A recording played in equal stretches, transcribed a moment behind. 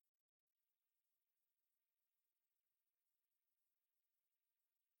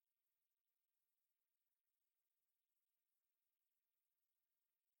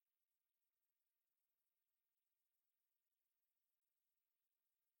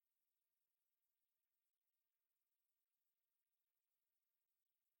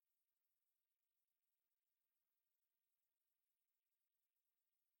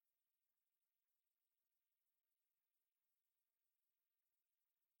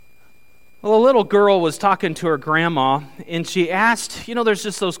Well, a little girl was talking to her grandma, and she asked, there's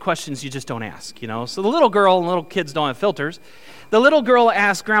just those questions you just don't ask, So the little girl, and little kids don't have filters. The little girl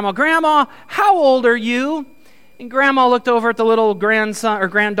asked Grandma, "Grandma, how old are you?" And Grandma looked over at the little grandson or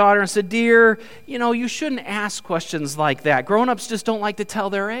granddaughter and said, "Dear, you shouldn't ask questions like that. Grown-ups just don't like to tell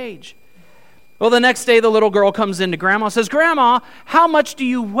their age." Well, the next day, the little girl comes in to Grandma and says, "Grandma, how much do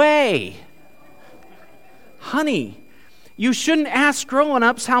you weigh?" Honey, you shouldn't ask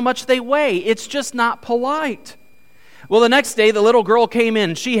grown-ups how much they weigh. It's just not polite. Well, the next day, the little girl came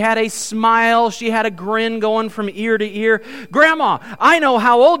in. She had a smile. She had a grin going from ear to ear. "Grandma, I know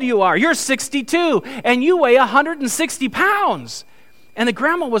how old you are. You're 62, and you weigh 160 pounds. And the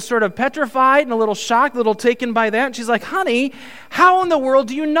grandma was sort of petrified and a little shocked, a little taken by that. And she's like, "Honey, how in the world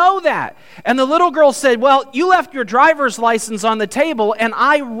do you know that?" And the little girl said, "Well, you left your driver's license on the table, and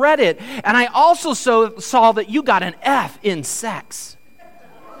I read it. And I also saw that you got an F in sex."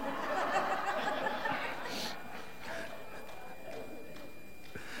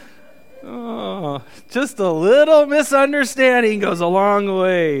 Oh, just a little misunderstanding goes a long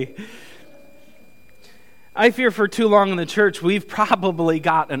way. I fear for too long in the church, we've probably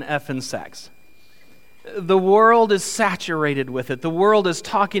got an F in sex. The world is saturated with it. The world is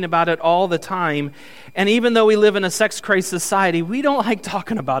talking about it all the time. And even though we live in a sex-crazed society, we don't like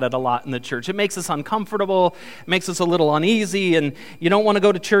talking about it a lot in the church. It makes us uncomfortable, makes us a little uneasy, and you don't want to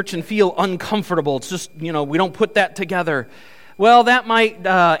go to church and feel uncomfortable. It's just, we don't put that together. Well, that might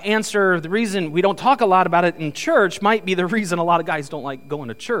answer the reason we don't talk a lot about it in church, might be the reason a lot of guys don't like going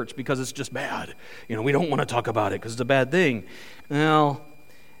to church, because it's just bad. We don't want to talk about it because it's a bad thing. Well,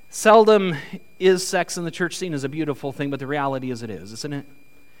 seldom is sex in the church seen as a beautiful thing, but the reality is it is, isn't it?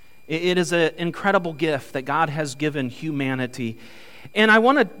 It is an incredible gift that God has given humanity. And I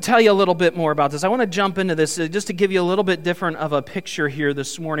want to tell you a little bit more about this. I want to jump into this just to give you a little bit different of a picture here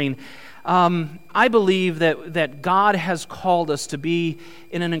this morning. I believe that God has called us to be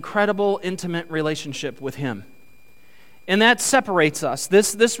in an incredible, intimate relationship with Him. And that separates us.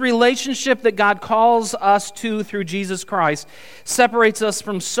 This relationship that God calls us to through Jesus Christ separates us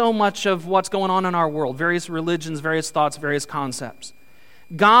from so much of what's going on in our world, various religions, various thoughts, various concepts.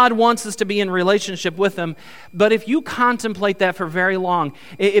 God wants us to be in relationship with Him, but if you contemplate that for very long,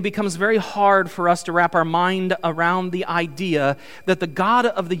 it becomes very hard for us to wrap our mind around the idea that the God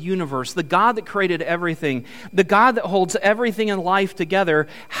of the universe, the God that created everything, the God that holds everything in life together,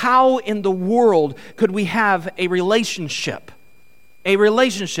 how in the world could we have a relationship? A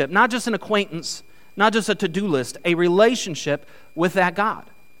relationship, not just an acquaintance, not just a to-do list, a relationship with that God.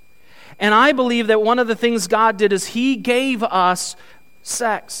 And I believe that one of the things God did is He gave us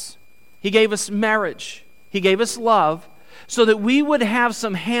sex. He gave us marriage. He gave us love so that we would have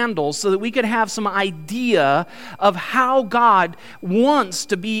some handles, so that we could have some idea of how God wants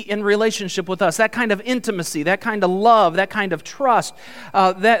to be in relationship with us. That kind of intimacy, that kind of love, that kind of trust,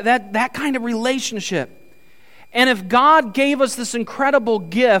 that kind of relationship. And if God gave us this incredible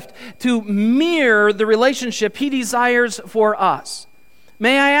gift to mirror the relationship He desires for us,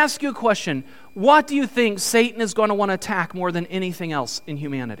 may I ask you a question? What do you think Satan is going to want to attack more than anything else in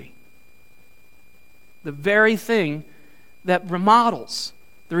humanity? The very thing that remodels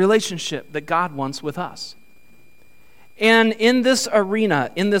the relationship that God wants with us. And in this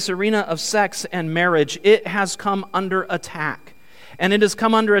arena of sex and marriage, it has come under attack. And it has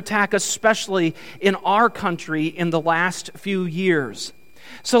come under attack especially in our country in the last few years.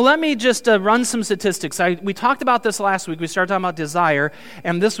 So let me just run some statistics. We talked about this last week. We started talking about desire,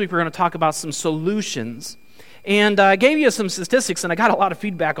 and this week we're going to talk about some solutions. And I gave you some statistics, and I got a lot of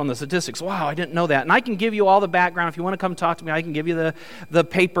feedback on the statistics. Wow, I didn't know that. And I can give you all the background. If you want to come talk to me, I can give you the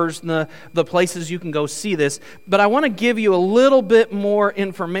papers and the places you can go see this. But I want to give you a little bit more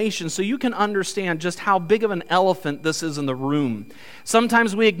information so you can understand just how big of an elephant this is in the room.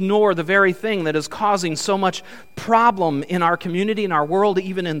 Sometimes we ignore the very thing that is causing so much problem in our community, in our world,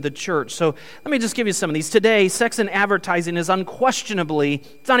 even in the church. So let me just give you some of these. Today, sex and advertising is unquestionably,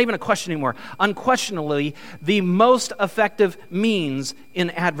 it's not even a question anymore, unquestionably the most effective means in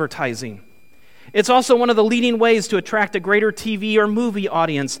advertising. It's also one of the leading ways to attract a greater TV or movie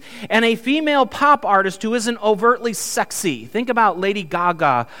audience. And a female pop artist who isn't overtly sexy, think about Lady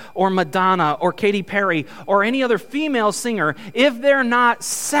Gaga or Madonna or Katy Perry or any other female singer, if they're not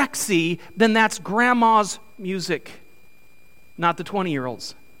sexy, then that's grandma's music, not the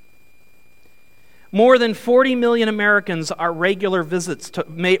 20-year-olds. More than 40 million Americans are regular visitors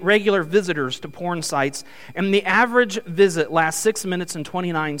to porn sites, and the average visit lasts 6 minutes and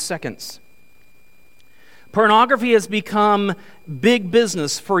 29 seconds. Pornography has become big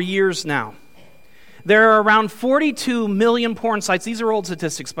business for years now. There are around 42 million porn sites. These are old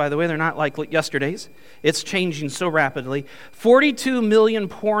statistics, by the way. They're not like yesterday's. It's changing so rapidly. 42 million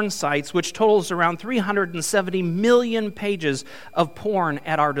porn sites, which totals around 370 million pages of porn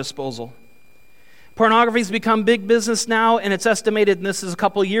at our disposal. Pornography's become big business now, and it's estimated, and this is a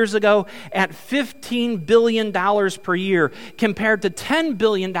couple years ago, at $15 billion per year, compared to $10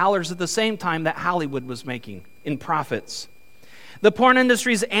 billion at the same time that Hollywood was making in profits. The porn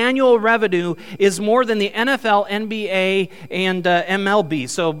industry's annual revenue is more than the NFL, NBA, and MLB.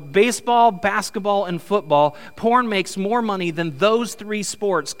 So baseball, basketball, and football, porn makes more money than those three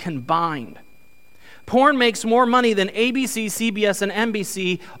sports combined. Porn makes more money than ABC, CBS, and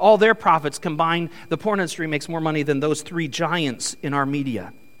NBC, all their profits combined. The porn industry makes more money than those three giants in our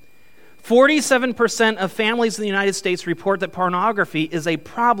media. 47% of families in the United States report that pornography is a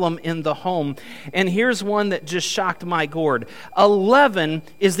problem in the home. And here's one that just shocked my gourd. 11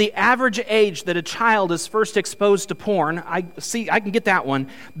 is the average age that a child is first exposed to porn. I can get that one.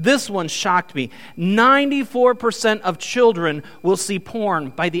 This one shocked me. 94% of children will see porn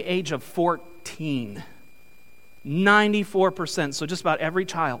by the age of 14. 94%. So just about every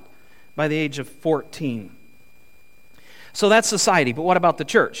child by the age of 14. So that's society, but what about the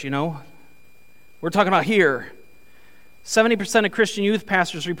church, We're talking about here. 70% of Christian youth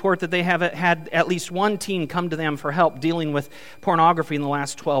pastors report that they have had at least one teen come to them for help dealing with pornography in the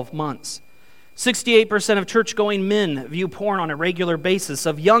last 12 months. 68% of church-going men view porn on a regular basis.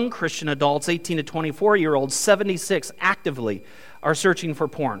 Of young Christian adults, 18 to 24-year-olds, 76 actively are searching for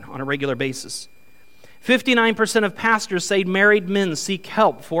porn on a regular basis. 59% of pastors say married men seek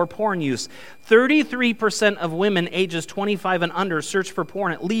help for porn use. 33% of women ages 25 and under search for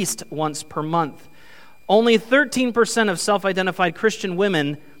porn at least once per month. Only 13% of self-identified Christian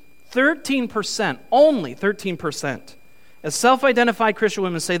women, only 13%, as self-identified Christian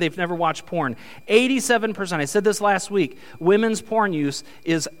women say they've never watched porn. 87%, I said this last week, women's porn use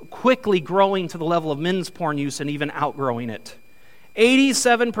is quickly growing to the level of men's porn use and even outgrowing it.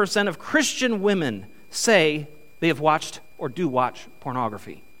 87% of Christian women say they have watched or do watch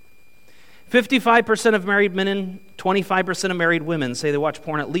pornography. 55% of married men and 25% of married women say they watch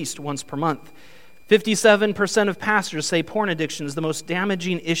porn at least once per month. 57% of pastors say porn addiction is the most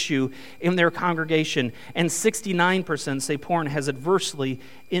damaging issue in their congregation, and 69% say porn has adversely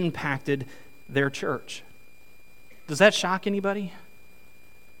impacted their church. Does that shock anybody?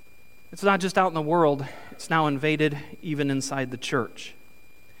 It's not just out in the world, it's now invaded even inside the church.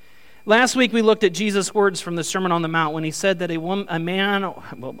 Last week we looked at Jesus' words from the Sermon on the Mount when he said that a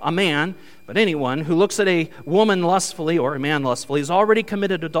man, but anyone who looks at a woman lustfully or a man lustfully has already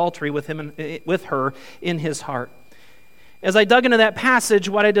committed adultery with her in his heart. As I dug into that passage,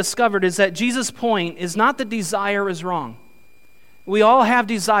 what I discovered is that Jesus' point is not that desire is wrong. We all have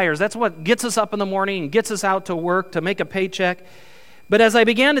desires. That's what gets us up in the morning and gets us out to work to make a paycheck. But as I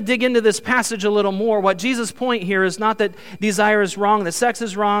began to dig into this passage a little more, what Jesus' point here is not that desire is wrong, that sex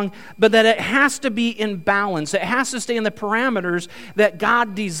is wrong, but that it has to be in balance. It has to stay in the parameters that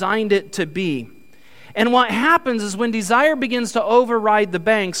God designed it to be. And what happens is when desire begins to override the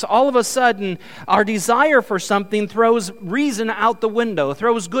banks, all of a sudden our desire for something throws reason out the window,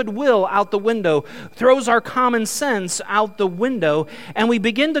 throws goodwill out the window, throws our common sense out the window, and we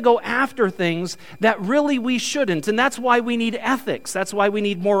begin to go after things that really we shouldn't. And that's why we need ethics. That's why we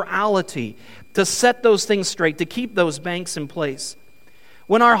need morality to set those things straight, to keep those banks in place.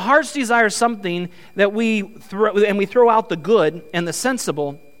 When our hearts desire something that we throw out the good and the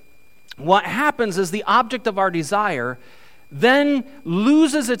sensible, what happens is the object of our desire then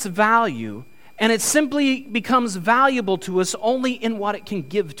loses its value, and it simply becomes valuable to us only in what it can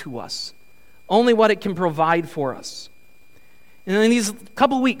give to us, only what it can provide for us. And in these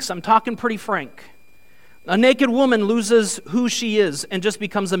couple weeks, I'm talking pretty frank. A naked woman loses who she is and just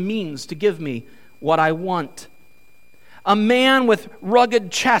becomes a means to give me what I want. A man with rugged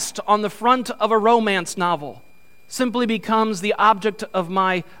chest on the front of a romance novel simply becomes the object of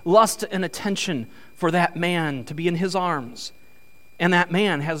my lust and attention for that man to be in his arms. And that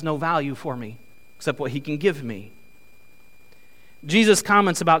man has no value for me except what he can give me. Jesus'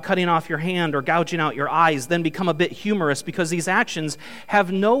 comments about cutting off your hand or gouging out your eyes then become a bit humorous because these actions have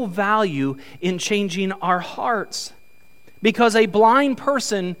no value in changing our hearts. Because a blind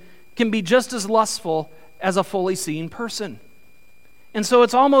person can be just as lustful as a fully seeing person. And so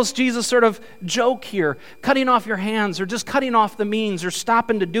it's almost Jesus' sort of joke here. Cutting off your hands or just cutting off the means or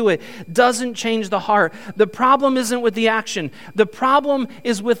stopping to do it doesn't change the heart. The problem isn't with the action. The problem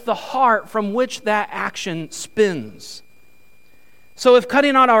is with the heart from which that action spins. So if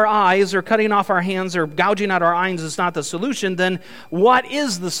cutting out our eyes or cutting off our hands or gouging out our eyes is not the solution, then what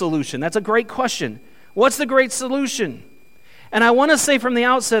is the solution? That's a great question. What's the great solution? And I want to say from the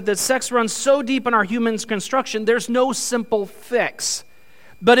outset that sex runs so deep in our human construction, there's no simple fix.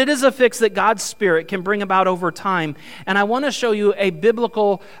 But it is a fix that God's Spirit can bring about over time. And I want to show you a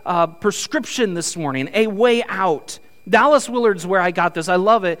biblical prescription this morning, a way out. Dallas Willard's where I got this. I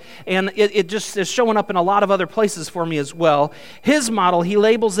love it. And it just is showing up in a lot of other places for me as well. His model, he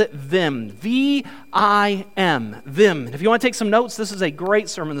labels it VIM. V-I-M. VIM. And if you want to take some notes, this is a great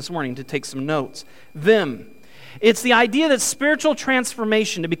sermon this morning to take some notes. VIM. It's the idea that spiritual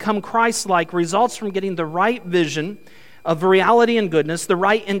transformation to become Christ-like results from getting the right vision of reality and goodness, the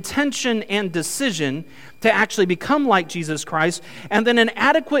right intention and decision to actually become like Jesus Christ, and then an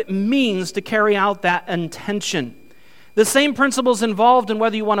adequate means to carry out that intention. The same principles involved in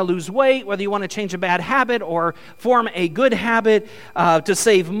whether you want to lose weight, whether you want to change a bad habit or form a good habit, to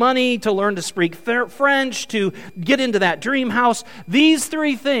save money, to learn to speak French, to get into that dream house. These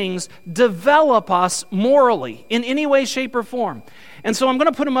three things develop us morally in any way, shape, or form. And so I'm going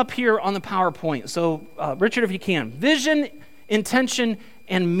to put them up here on the PowerPoint. So, Richard, if you can. Vision, intention,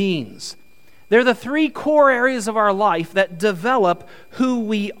 and means. They're the three core areas of our life that develop who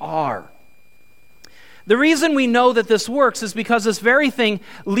we are. The reason we know that this works is because this very thing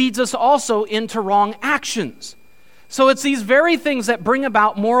leads us also into wrong actions. So it's these very things that bring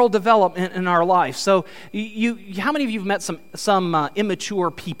about moral development in our life. So how many of you have met some immature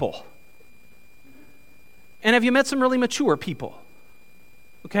people? And have you met some really mature people?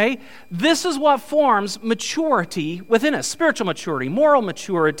 Okay? This is what forms maturity within us. Spiritual maturity, moral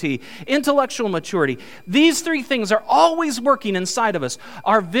maturity, intellectual maturity. These three things are always working inside of us.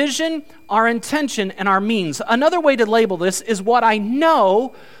 Our vision, our intention, and our means. Another way to label this is what I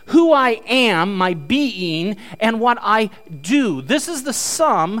know, who I am, my being, and what I do. This is the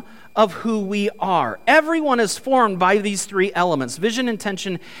sum of who we are. Everyone is formed by these three elements: vision,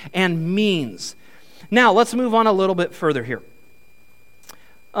 intention, and means. Now, let's move on a little bit further here.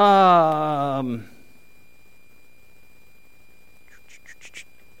 Let's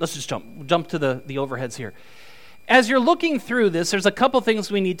just jump to the overheads here. As you're looking through this, there's a couple things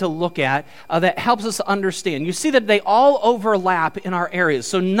we need to look at that helps us understand. You see that they all overlap in our areas.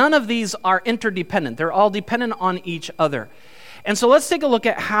 So none of these are interdependent. They're all dependent on each other. And so let's take a look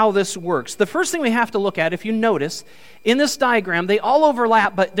at how this works. The first thing we have to look at, if you notice, in this diagram, they all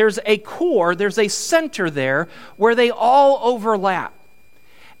overlap, but there's a core, there's a center there where they all overlap.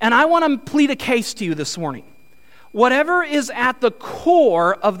 And I want to plead a case to you this morning. Whatever is at the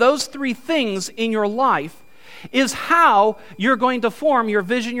core of those three things in your life is how you're going to form your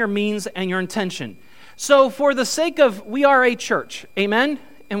vision, your means, and your intention. So for the sake of, we are a church, amen?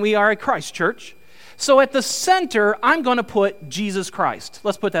 And we are a Christ church. So at the center, I'm going to put Jesus Christ.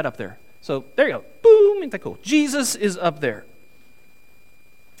 Let's put that up there. So there you go. Boom, isn't that cool? Jesus is up there.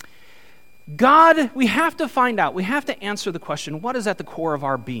 God, we have to find out, we have to answer the question, what is at the core of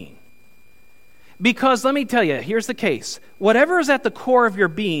our being? Because let me tell you, here's the case. Whatever is at the core of your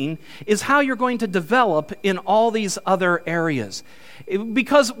being is how you're going to develop in all these other areas.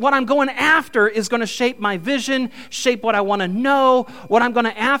 Because what I'm going after is going to shape my vision, shape what I want to know. What I'm going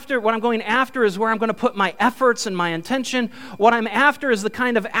after is where I'm going to put my efforts and my intention. What I'm after is the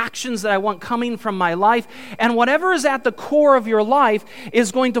kind of actions that I want coming from my life. And whatever is at the core of your life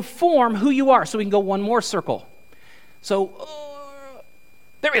is going to form who you are. So we can go one more circle. So,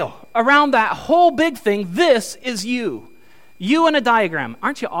 there we go. Around that whole big thing, this is you. You in a diagram.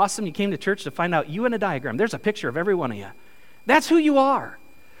 Aren't you awesome? You came to church to find out you in a diagram. There's a picture of every one of you. That's who you are.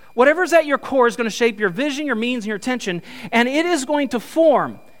 Whatever's at your core is going to shape your vision, your means, and your attention, and it is going to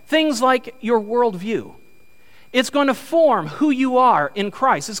form things like your worldview. It's going to form who you are in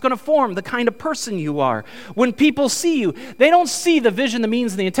Christ. It's going to form the kind of person you are. When people see you, they don't see the vision, the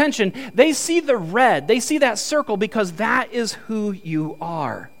means, and the intention. They see the red. They see that circle because that is who you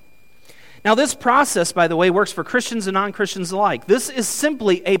are. Now, this process, by the way, works for Christians and non-Christians alike. This is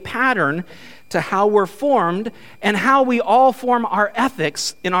simply a pattern to how we're formed and how we all form our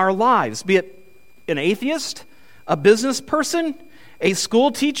ethics in our lives, be it an atheist, a business person, a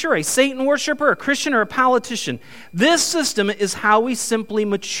school teacher, a Satan worshiper, a Christian, or a politician. This system is how we simply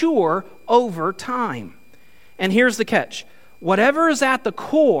mature over time. And here's the catch. Whatever is at the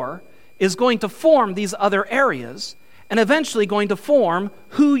core is going to form these other areas and eventually going to form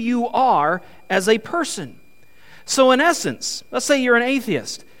who you are as a person. So in essence, let's say you're an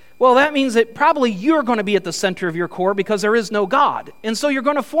atheist. Well, that means that probably you're going to be at the center of your core because there is no God. And so you're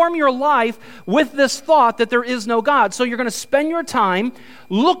going to form your life with this thought that there is no God. So you're going to spend your time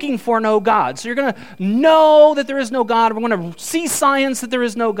looking for no God. So you're going to know that there is no God. We're going to see science that there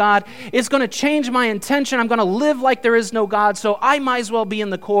is no God. It's going to change my intention. I'm going to live like there is no God, so I might as well be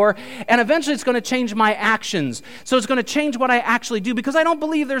in the core. And eventually it's going to change my actions. So it's going to change what I actually do because I don't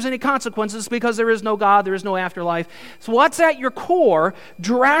believe there's any consequences because there is no God, there is no afterlife. So what's at your core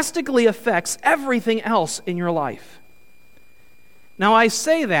drastically affects everything else in your life. Now, I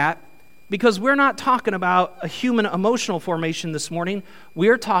say that because we're not talking about a human emotional formation this morning.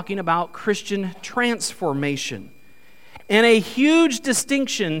 We're talking about Christian transformation. And there's a huge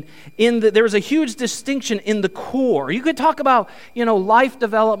distinction in the core. You could talk about, life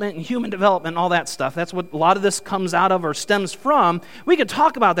development and human development and all that stuff. That's what a lot of this comes out of or stems from. We could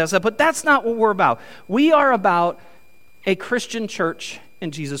talk about that stuff, but that's not what we're about. We are about a Christian church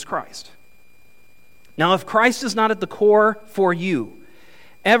in Jesus Christ. Now, if Christ is not at the core for you,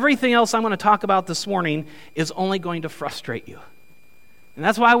 everything else I'm going to talk about this morning is only going to frustrate you. And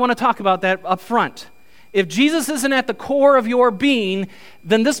that's why I want to talk about that up front. If Jesus isn't at the core of your being,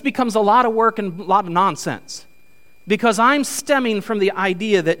 then this becomes a lot of work and a lot of nonsense. Because I'm stemming from the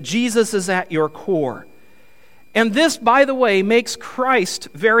idea that Jesus is at your core. And this, by the way, makes Christ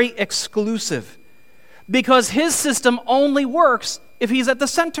very exclusive. Because his system only works if he's at the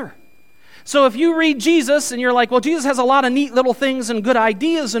center. So if you read Jesus and you're like, well, Jesus has a lot of neat little things and good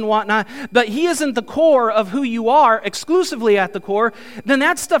ideas and whatnot, but he isn't the core of who you are, exclusively at the core, then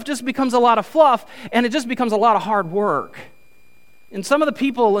that stuff just becomes a lot of fluff and it just becomes a lot of hard work. And some of the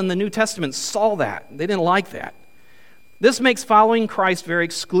people in the New Testament saw that. They didn't like that. This makes following Christ very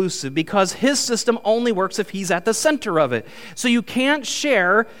exclusive because his system only works if he's at the center of it. So you can't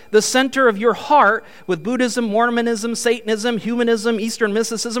share the center of your heart with Buddhism, Mormonism, Satanism, humanism, Eastern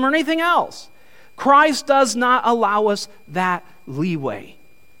mysticism, or anything else. Christ does not allow us that leeway.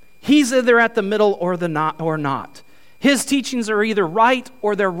 He's either at the middle or not. His teachings are either right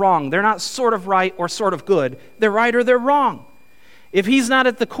or they're wrong. They're not sort of right or sort of good. They're right or they're wrong. If he's not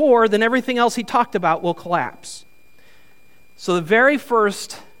at the core, then everything else he talked about will collapse. So the very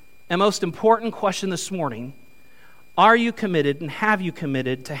first and most important question this morning, are you committed and have you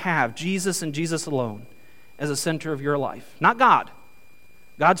committed to have Jesus and Jesus alone as the center of your life? Not God.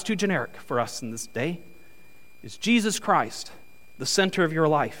 God's too generic for us in this day. It's Jesus Christ, the center of your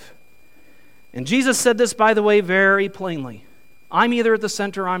life. And Jesus said this, by the way, very plainly. I'm either at the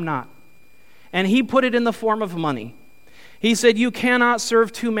center or I'm not. And he put it in the form of money. He said, you cannot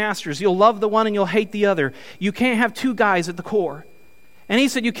serve two masters. You'll love the one and you'll hate the other. You can't have two guys at the core. And he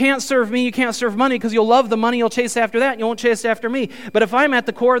said, you can't serve me, you can't serve money because you'll love the money, you'll chase after that, and you won't chase after me. But if I'm at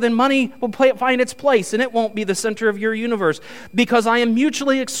the core, then money will find its place, and it won't be the center of your universe because I am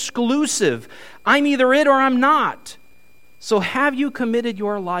mutually exclusive. I'm either it or I'm not. So have you committed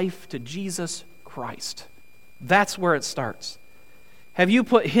your life to Jesus Christ? That's where it starts. Have you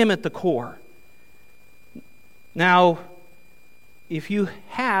put him at the core? Now, if you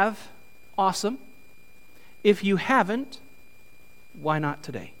have, awesome. If you haven't, why not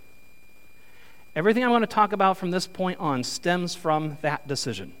today? Everything I want to talk about from this point on stems from that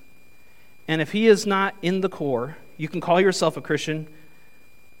decision. And if he is not in the core, you can call yourself a Christian,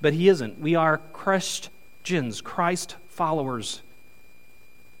 but he isn't. We are Christians, Christ followers.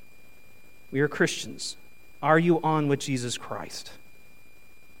 We are Christians. Are you on with Jesus Christ?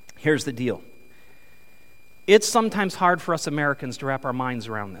 Here's the deal. It's sometimes hard for us Americans to wrap our minds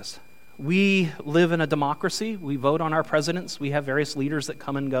around this. We live in a democracy. We vote on our presidents. We have various leaders that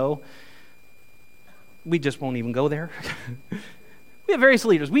come and go. We just won't even go there. We have various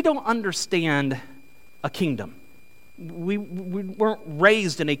leaders. We don't understand a kingdom. We weren't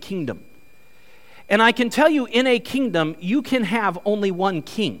raised in a kingdom. And I can tell you, in a kingdom, you can have only one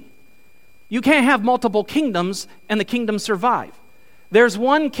king. You can't have multiple kingdoms and the kingdom survive. There's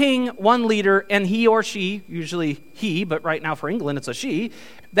one king, one leader, and he or she, usually he, but right now for England it's a she,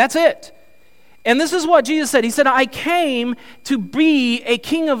 that's it. And this is what Jesus said. He said, I came to be a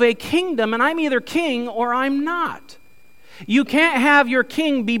king of a kingdom, and I'm either king or I'm not. You can't have your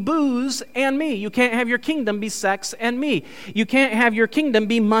king be booze and me. You can't have your kingdom be sex and me. You can't have your kingdom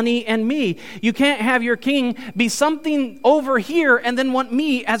be money and me. You can't have your king be something over here and then want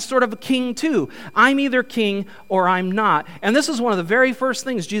me as sort of a king too. I'm either king or I'm not. And this is one of the very first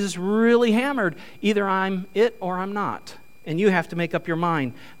things Jesus really hammered. Either I'm it or I'm not. And you have to make up your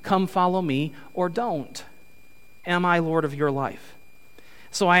mind. Come follow me or don't. Am I Lord of your life?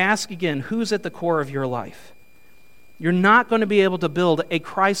 So I ask again, who's at the core of your life? You're not going to be able to build a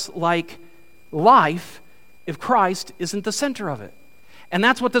Christ-like life if Christ isn't the center of it. And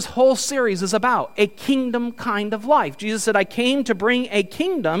that's what this whole series is about, a kingdom kind of life. Jesus said, I came to bring a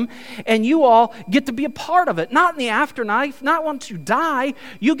kingdom, and you all get to be a part of it. Not in the afterlife, not once you die.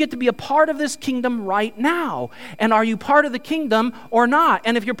 You get to be a part of this kingdom right now. And are you part of the kingdom or not?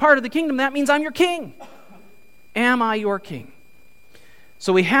 And if you're part of the kingdom, that means I'm your king. Am I your king?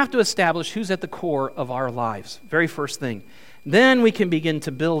 So we have to establish who's at the core of our lives. Very first thing. Then we can begin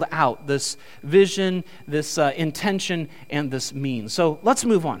to build out this vision, this intention, and this means. So let's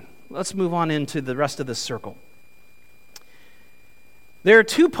move on. Let's move on into the rest of this circle. There are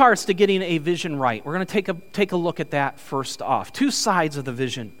two parts to getting a vision right. We're going to take a look at that first off. Two sides of the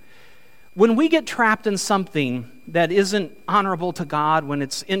vision. When we get trapped in something that isn't honorable to God, when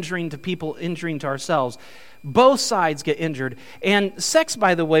it's injuring to people, injuring to ourselves, both sides get injured. And sex,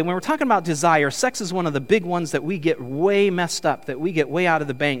 by the way, when we're talking about desire, sex is one of the big ones that we get way messed up, that we get way out of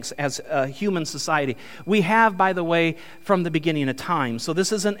the banks as a human society. We have, by the way, from the beginning of time. So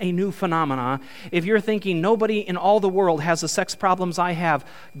this isn't a new phenomena. If you're thinking nobody in all the world has the sex problems I have,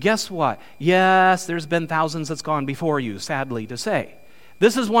 guess what? Yes, there's been thousands that's gone before you, sadly to say.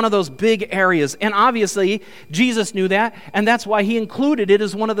 This is one of those big areas, and obviously Jesus knew that, and that's why he included it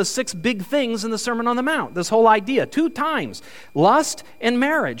as one of the 6 big things in the Sermon on the Mount, this whole idea, 2 times, lust and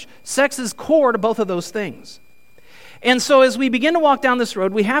marriage. Sex is core to both of those things. And so as we begin to walk down this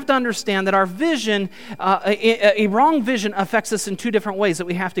road, we have to understand that our vision, a wrong vision affects us in 2 different ways that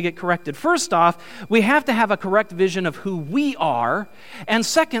we have to get corrected. First off, we have to have a correct vision of who we are, and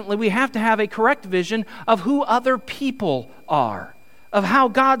secondly, we have to have a correct vision of who other people are, of how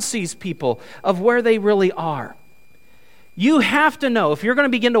God sees people, of where they really are. You have to know, if you're going to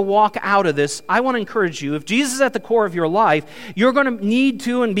begin to walk out of this, I want to encourage you, if Jesus is at the core of your life, you're going to need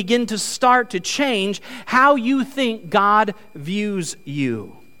to and begin to start to change how you think God views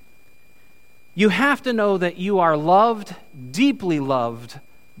you. You have to know that you are loved, deeply loved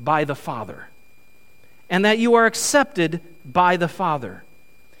by the Father, and that you are accepted by the Father.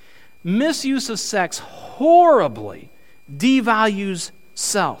 Misuse of sex horribly devalues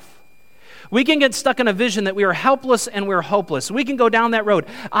self. We can get stuck in a vision that we are helpless and we're hopeless. We can go down that road.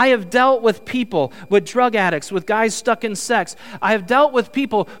 I have dealt with people, with drug addicts, with guys stuck in sex. I have dealt with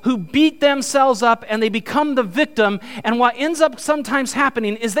people who beat themselves up and they become the victim, and what ends up sometimes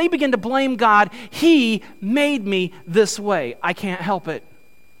happening is they begin to blame God. He made me this way. I can't help it.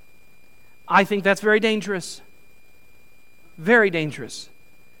 I think that's very dangerous. Very dangerous.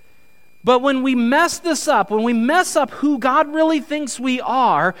 But when we mess this up, when we mess up who God really thinks we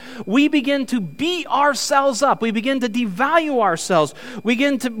are, we begin to beat ourselves up. We begin to devalue ourselves. We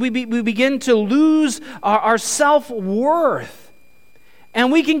begin to lose our self-worth.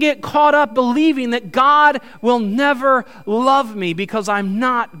 And we can get caught up believing that God will never love me because I'm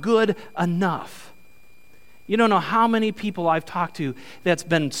not good enough. You don't know how many people I've talked to that's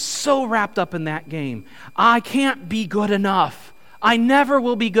been so wrapped up in that game. I can't be good enough. I never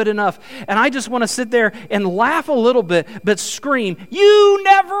will be good enough. And I just want to sit there and laugh a little bit, but scream, you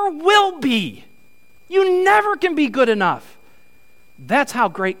never will be. You never can be good enough. That's how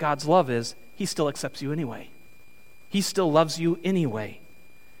great God's love is. He still accepts you anyway. He still loves you anyway.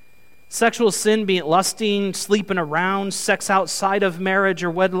 Sexual sin, be it lusting, sleeping around, sex outside of marriage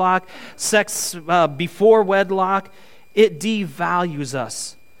or wedlock, sex before wedlock, it devalues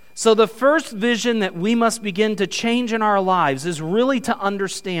us. So the first vision that we must begin to change in our lives is really to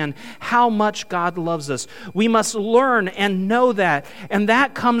understand how much God loves us. We must learn and know that, and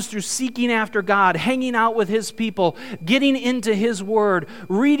that comes through seeking after God, hanging out with His people, getting into His Word,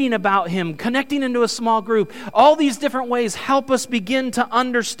 reading about Him, connecting into a small group. All these different ways help us begin to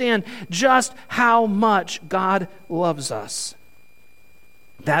understand just how much God loves us.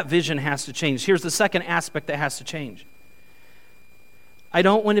 That vision has to change. Here's the second aspect that has to change. I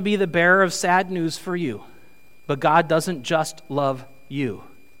don't want to be the bearer of sad news for you, but God doesn't just love you.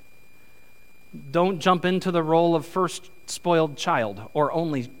 Don't jump into the role of first spoiled child or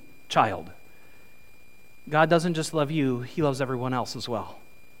only child. God doesn't just love you, He loves everyone else as well,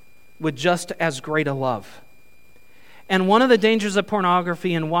 with just as great a love. And one of the dangers of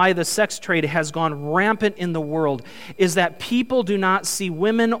pornography and why the sex trade has gone rampant in the world is that people do not see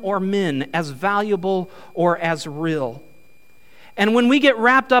women or men as valuable or as real. And when we get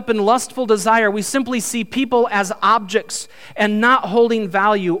wrapped up in lustful desire, we simply see people as objects and not holding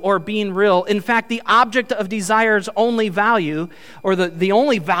value or being real. In fact, the object of desire's only value, or the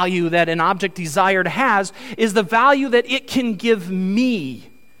only value that an object desired has, is the value that it can give me,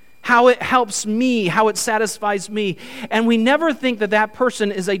 how it helps me, how it satisfies me. And we never think that that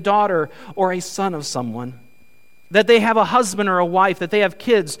person is a daughter or a son of someone. that they have a husband or a wife, that they have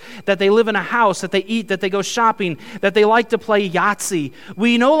kids, that they live in a house, that they eat, that they go shopping, that they like to play Yahtzee.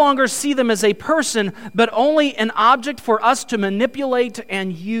 We no longer see them as a person, but only an object for us to manipulate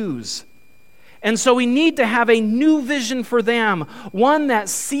and use. And so we need to have a new vision for them, one that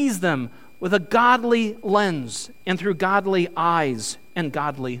sees them with a godly lens and through godly eyes and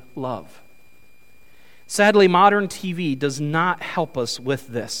godly love. Sadly, modern TV does not help us with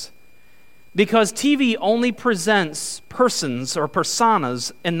this, because TV only presents persons or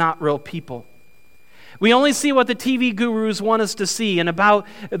personas and not real people. We only see what the TV gurus want us to see, and about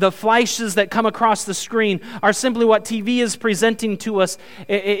the flashes that come across the screen are simply what TV is presenting to us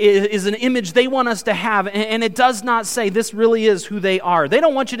is an image they want us to have, and it does not say this really is who they are. They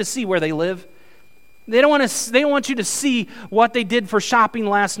don't want you to see where they live. They don't want you to see what they did for shopping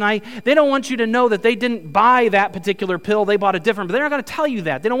last night. They don't want you to know that they didn't buy that particular pill. They bought a different, but they're not going to tell you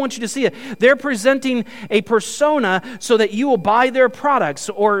that. They don't want you to see it. They're presenting a persona so that you will buy their products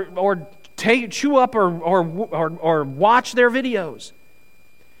or chew up or watch their videos.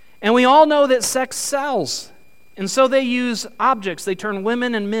 And we all know that sex sells. And so they use objects. They turn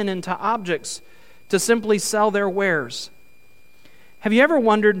women and men into objects to simply sell their wares. Have you ever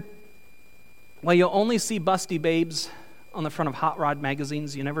wondered why you only see busty babes on the front of hot rod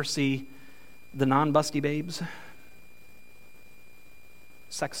magazines? You never see the non-busty babes?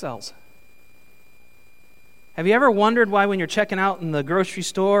 Sex sells. Have you ever wondered why when you're checking out in the grocery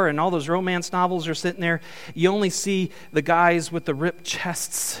store and all those romance novels are sitting there, you only see the guys with the ripped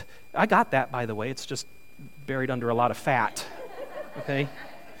chests? I got that, by the way. It's just buried under a lot of fat. Okay?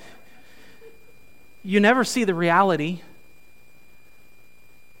 You never see the reality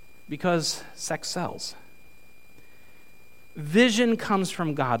because sex sells. Vision comes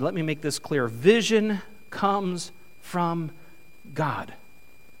from God. Let me make this clear. Vision comes from God.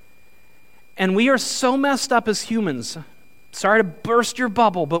 And we are so messed up as humans. Sorry to burst your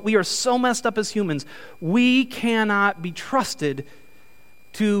bubble, but we are so messed up as humans. We cannot be trusted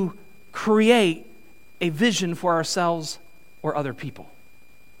to create a vision for ourselves or other people.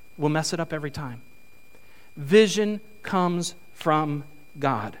 We'll mess it up every time. Vision comes from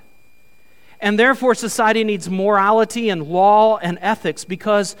God. And therefore, society needs morality and law and ethics,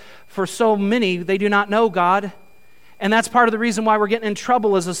 because for so many, they do not know God. And that's part of the reason why we're getting in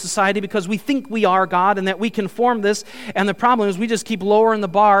trouble as a society, because we think we are God and that we can form this. And the problem is we just keep lowering the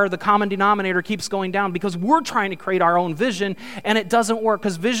bar. The common denominator keeps going down because we're trying to create our own vision, and it doesn't work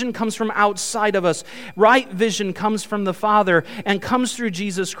because vision comes from outside of us. Right vision comes from the Father and comes through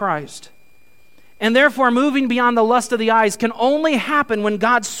Jesus Christ. And therefore, moving beyond the lust of the eyes can only happen when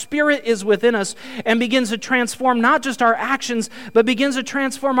God's Spirit is within us and begins to transform not just our actions, but begins to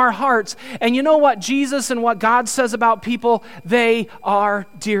transform our hearts. And you know what Jesus and what God says about people? They are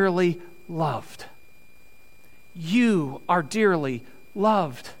dearly loved. You are dearly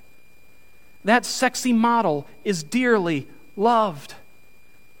loved. That sexy model is dearly loved.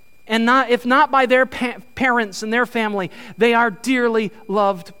 And if not by their parents and their family, they are dearly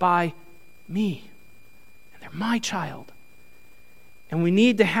loved by me. My child. And we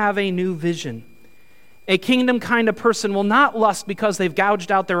need to have a new vision. A kingdom kind of person will not lust because they've gouged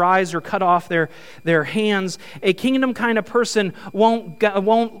out their eyes or cut off their hands. A kingdom kind of person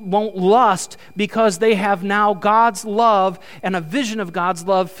won't lust because they have now God's love and a vision of God's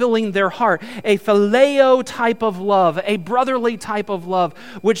love filling their heart. A phileo type of love, a brotherly type of love,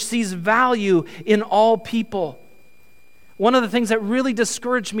 which sees value in all people. One of the things that really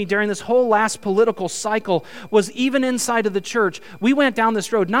discouraged me during this whole last political cycle was even inside of the church, we went down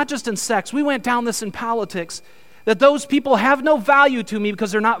this road, not just in sex, we went down this in politics, that those people have no value to me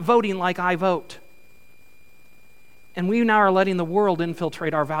because they're not voting like I vote. And we now are letting the world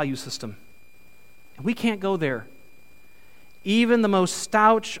infiltrate our value system. And we can't go there. Even the most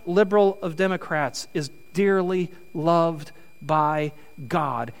staunch liberal of Democrats is dearly loved by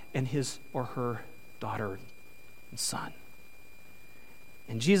God and his or her daughter and son.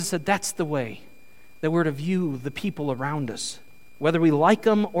 And Jesus said that's the way that we're to view the people around us, whether we like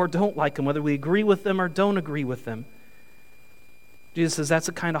them or don't like them, whether we agree with them or don't agree with them. Jesus says that's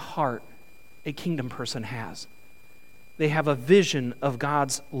the kind of heart a kingdom person has. They have a vision of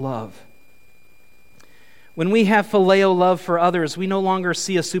God's love. When we have phileo love for others, we no longer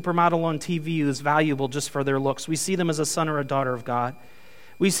see a supermodel on TV who is valuable just for their looks. We see them as a son or a daughter of God.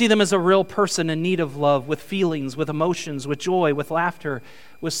 We see them as a real person in need of love, with feelings, with emotions, with joy, with laughter,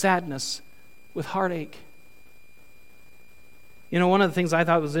 with sadness, with heartache. You know, one of the things I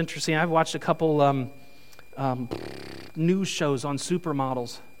thought was interesting, I've watched a couple news shows on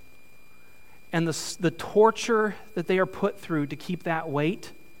supermodels, and the torture that they are put through to keep that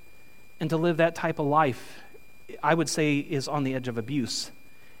weight and to live that type of life I would say, is on the edge of abuse.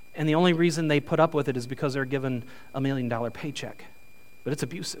 And the only reason they put up with it is because they're given $1 million paycheck. But it's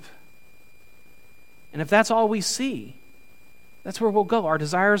abusive. And if that's all we see, that's where we'll go. Our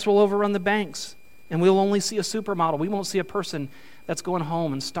desires will overrun the banks, and we'll only see a supermodel. We won't see a person that's going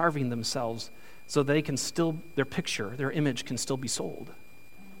home and starving themselves so they can still, their picture, their image can still be sold.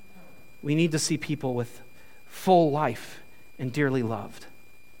 We need to see people with full life and dearly loved.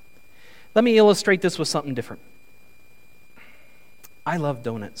 Let me illustrate this with something different. I love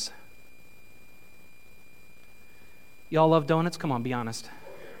donuts. Y'all love donuts? Come on, be honest.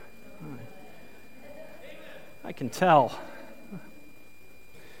 I can tell.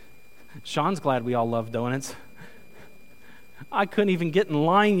 Sean's glad we all love donuts. I couldn't even get in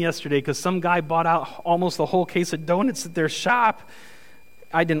line yesterday because some guy bought out almost the whole case of donuts at their shop.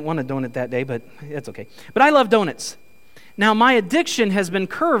 I didn't want a donut that day, but it's okay. But I love donuts. Now, my addiction has been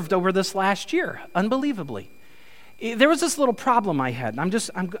curved over this last year, unbelievably. There was this little problem I had. I'm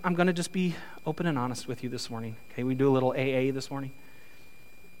going to just be open and honest with you this morning. Okay, we do a little AA this morning.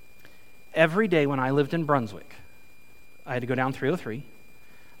 Every day when I lived in Brunswick, I had to go down 303.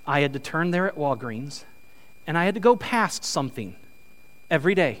 I had to turn there at Walgreens, and I had to go past something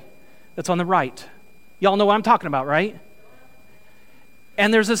every day that's on the right. Y'all know what I'm talking about, right?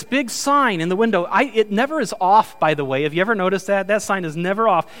 And there's this big sign in the window. It never is off, by the way. Have you ever noticed that? That sign is never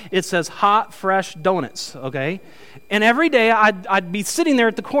off. It says hot, fresh donuts, okay? And every day I'd be sitting there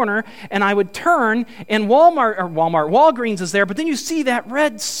at the corner, and I would turn, and Walgreens is there, but then you see that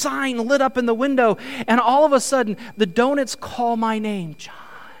red sign lit up in the window, and all of a sudden, the donuts call my name, John.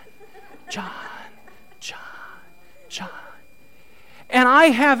 And I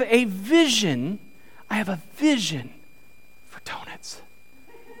have a vision for donuts.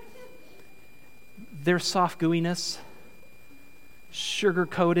 Their soft gooiness,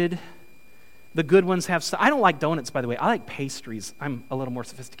 sugar-coated. The good ones have... I don't like donuts, by the way. I like pastries. I'm a little more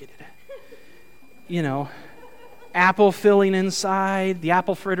sophisticated. You know, apple filling inside. The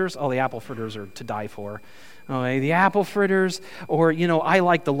apple fritters. Oh, the apple fritters are to die for. Okay, the apple fritters. Or, I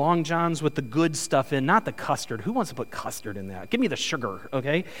like the Long Johns with the good stuff in, not the custard. Who wants to put custard in that? Give me the sugar,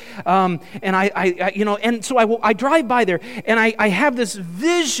 okay? And and so I drive by there, and I have this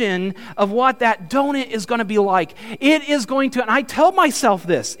vision of what that donut is going to be like. It is going to, and I tell myself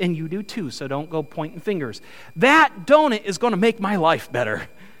this, and you do too, so don't go pointing fingers. That donut is going to make my life better.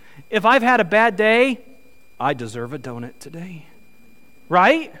 If I've had a bad day, I deserve a donut today.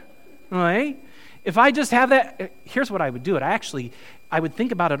 Right? All right? If I just have that, here's what I would do. I would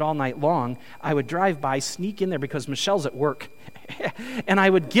think about it all night long. I would drive by, sneak in there because Michelle's at work. And I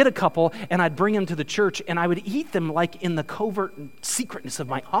would get a couple, and I'd bring them to the church, and I would eat them like in the covert secretness of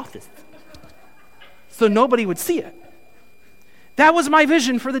my office. So nobody would see it. That was my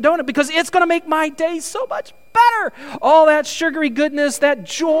vision for the donut because it's going to make my day so much better. All that sugary goodness, that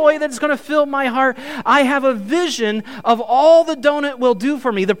joy that's going to fill my heart. I have a vision of all the donut will do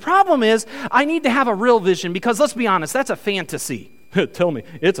for me. The problem is I need to have a real vision because let's be honest, that's a fantasy. Tell me,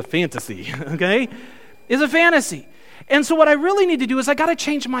 it's a fantasy, okay? It's a fantasy. And so what I really need to do is I got to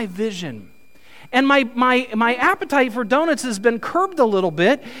change my vision. And my appetite for donuts has been curbed a little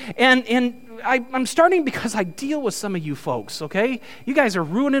bit, and I'm starting because I deal with some of you folks, okay? You guys are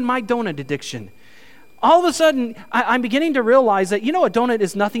ruining my donut addiction. All of a sudden, I'm beginning to realize that, a donut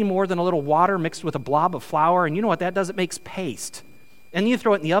is nothing more than a little water mixed with a blob of flour, and you know what that does? It makes paste. And you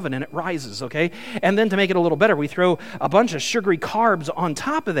throw it in the oven and it rises, okay? And then to make it a little better, we throw a bunch of sugary carbs on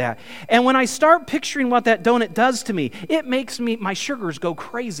top of that. And when I start picturing what that donut does to me, it makes my sugars go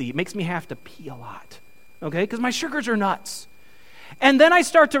crazy. It makes me have to pee a lot, okay? Because my sugars are nuts. And then I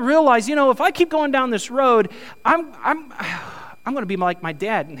start to realize, if I keep going down this road, I'm going to be like my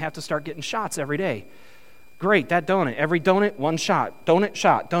dad and have to start getting shots every day. Great, that donut. Every donut, one shot. Donut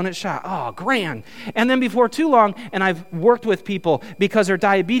shot, donut shot. Oh, grand. And then before too long, and I've worked with people because their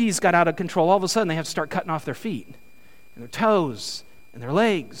diabetes got out of control, all of a sudden they have to start cutting off their feet and their toes and their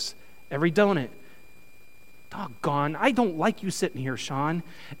legs. Every donut. Doggone, I don't like you sitting here, Sean.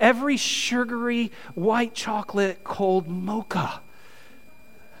 Every sugary, white chocolate, cold mocha.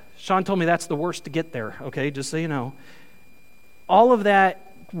 Sean told me that's the worst to get there, okay, just so you know. All of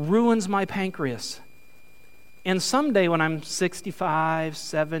that ruins my pancreas. And someday when I'm 65,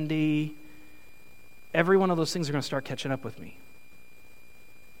 70, every one of those things are going to start catching up with me.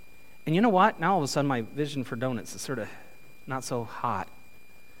 And you know what? Now all of a sudden my vision for donuts is sort of not so hot,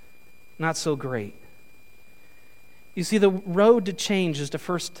 not so great. You see, the road to change is to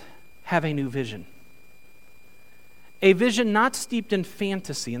first have a new vision. A vision not steeped in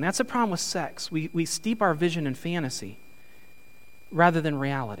fantasy, and that's a problem with sex. We steep our vision in fantasy rather than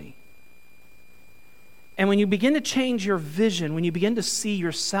reality. And when you begin to change your vision, when you begin to see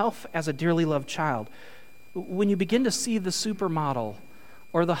yourself as a dearly loved child, when you begin to see the supermodel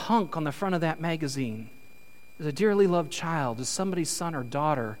or the hunk on the front of that magazine as a dearly loved child, as somebody's son or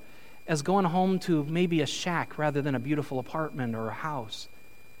daughter, as going home to maybe a shack rather than a beautiful apartment or a house,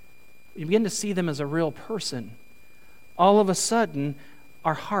 you begin to see them as a real person, all of a sudden,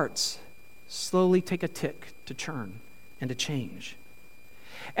 our hearts slowly take a tick to churn and to change.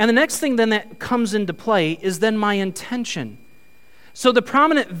 And the next thing then that comes into play is then my intention. So the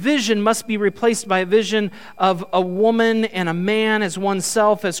prominent vision must be replaced by a vision of a woman and a man as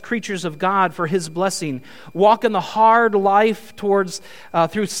oneself, as creatures of God for His blessing. Walking the hard life towards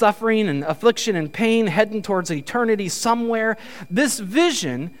through suffering and affliction and pain, heading towards eternity somewhere. This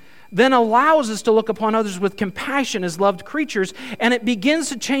vision then allows us to look upon others with compassion as loved creatures, and it begins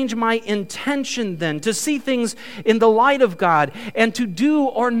to change my intention then, to see things in the light of God, and to do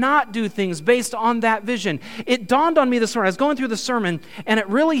or not do things based on that vision. It dawned on me this morning. I was going through the sermon, and it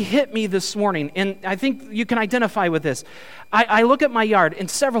really hit me this morning, and I think you can identify with this. I look at my yard, and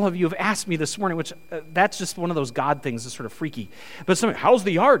several of you have asked me this morning, which that's just one of those God things that's sort of freaky. But how's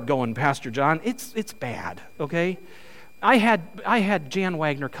the yard going, Pastor John? It's bad, okay? I had Jan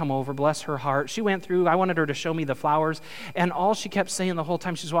Wagner come over, bless her heart. She went through, I wanted her to show me the flowers, and all she kept saying the whole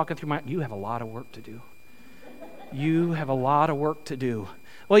time she's walking through you have a lot of work to do. You have a lot of work to do.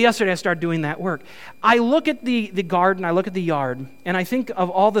 Well, yesterday I started doing that work. I look at the garden, I look at the yard, and I think of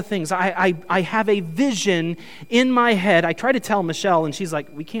all the things. I have a vision in my head. I try to tell Michelle, and she's like,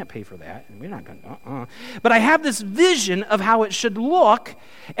 we can't pay for that. We're not going to, But I have this vision of how it should look,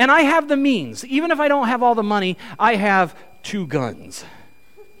 and I have the means. Even if I don't have all the money, I have 2 guns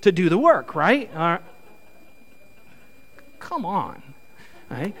to do the work, right? Come on,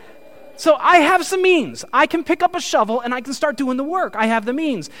 right? So I have some means. I can pick up a shovel and I can start doing the work. I have the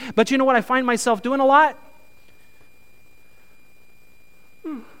means. But you know what I find myself doing a lot?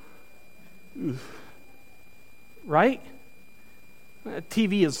 Right?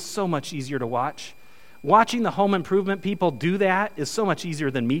 TV is so much easier to watch. Watching the home improvement people do that is so much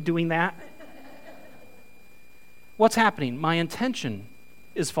easier than me doing that. What's happening? My intention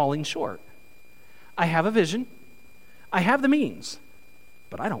is falling short. I have a vision. I have the means.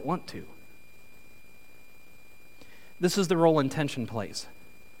 But I don't want to. This is the role intention plays.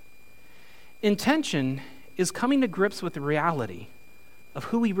 Intention is coming to grips with the reality of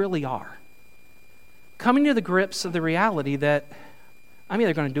who we really are. Coming to the grips of the reality that I'm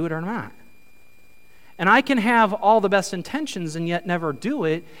either going to do it or not. And I can have all the best intentions and yet never do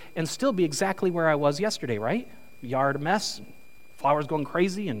it and still be exactly where I was yesterday, right? Yard a mess, flowers going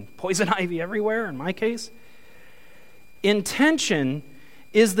crazy, and poison ivy everywhere in my case. Intention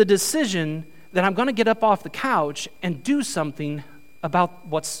is the decision that I'm going to get up off the couch and do something about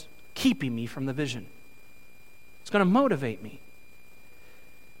what's keeping me from the vision. It's going to motivate me.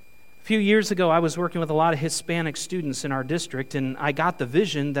 A few years ago, I was working with a lot of Hispanic students in our district, and I got the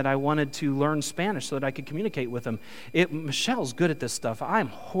vision that I wanted to learn Spanish so that I could communicate with them. Michelle's good at this stuff. I'm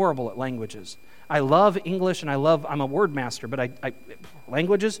horrible at languages. I love English, and I'm a word master, but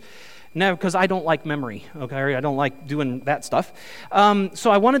languages? No, because I don't like memory, okay? I don't like doing that stuff. So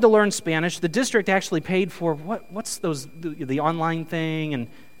I wanted to learn Spanish. The district actually paid for, what's those, the online thing, and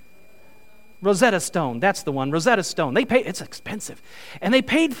Rosetta Stone, that's the one, Rosetta Stone. They paid, it's expensive. And they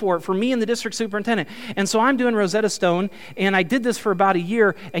paid for it for me and the district superintendent. And so I'm doing Rosetta Stone, and I did this for about a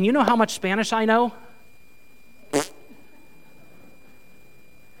year, and you know how much Spanish I know?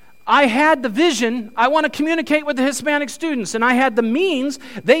 I had the vision, I want to communicate with the Hispanic students, and I had the means,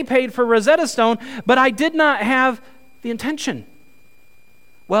 they paid for Rosetta Stone, but I did not have the intention.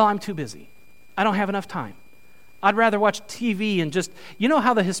 Well, I'm too busy. I don't have enough time. I'd rather watch TV and just, you know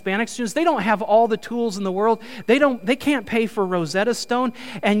how the Hispanic students, they don't have all the tools in the world. They can't pay for Rosetta Stone,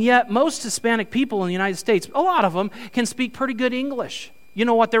 and yet most Hispanic people in the United States, a lot of them, can speak pretty good English. You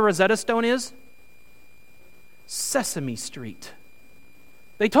know what their Rosetta Stone is? Sesame Street.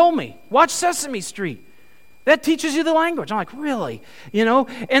 They told me, watch Sesame Street. That teaches you the language. I'm like, really? You know?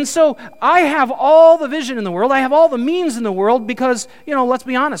 And so I have all the vision in the world. I have all the means in the world because, let's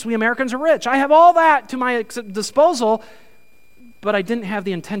be honest, we Americans are rich. I have all that to my disposal, but I didn't have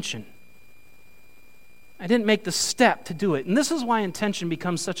the intention. I didn't make the step to do it. And this is why intention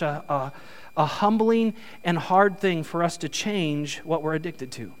becomes such a humbling and hard thing for us to change what we're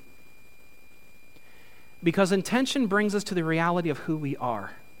addicted to. Because intention brings us to the reality of who we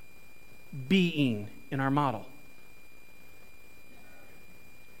are, being in our model.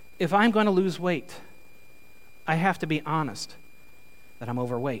 If I'm going to lose weight, I have to be honest that I'm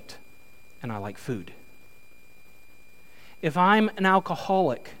overweight and I like food. If I'm an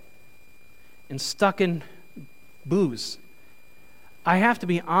alcoholic and stuck in booze. I have to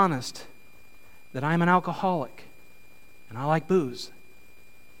be honest that I'm an alcoholic and I like booze.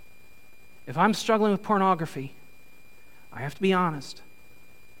 If I'm struggling with pornography, I have to be honest.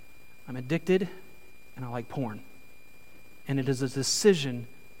 I'm addicted and I like porn. And it is a decision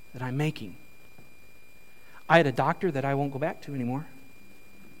that I'm making. I had a doctor that I won't go back to anymore.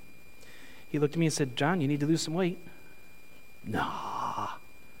 He looked at me and said, "John, you need to lose some weight." Nah.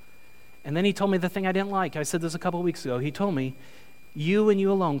 And then he told me the thing I didn't like. I said this a couple of weeks ago. He told me, "You and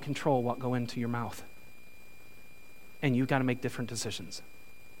you alone control what go into your mouth. And you've got to make different decisions."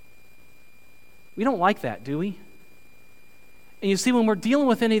 We don't like that, do we? And you see, when we're dealing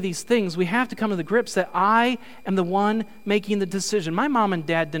with any of these things, we have to come to the grips that I am the one making the decision. My mom and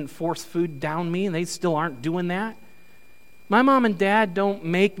dad didn't force food down me, and they still aren't doing that. My mom and dad don't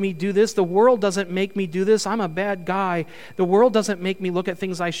make me do this. The world doesn't make me do this. I'm a bad guy. The world doesn't make me look at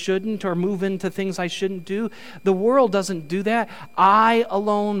things I shouldn't or move into things I shouldn't do. The world doesn't do that. I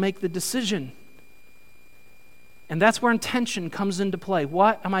alone make the decision. And that's where intention comes into play.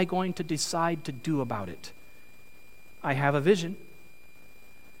 What am I going to decide to do about it? I have a vision.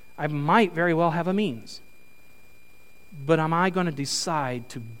 I might very well have a means. But am I going to decide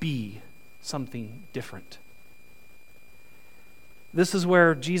to be something different? This is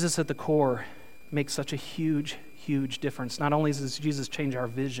where Jesus at the core makes such a huge, huge difference. Not only does Jesus change our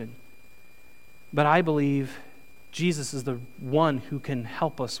vision, but I believe Jesus is the one who can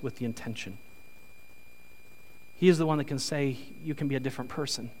help us with the intention. He is the one that can say, you can be a different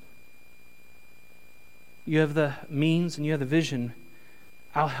person. You have the means and you have the vision.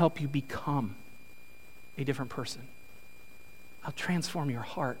 I'll help you become a different person. I'll transform your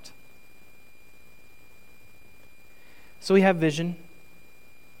heart. So we have vision,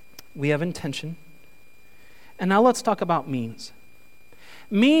 we have intention, and now let's talk about means.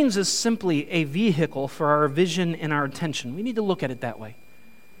 Means is simply a vehicle for our vision and our intention. We need to look at it that way.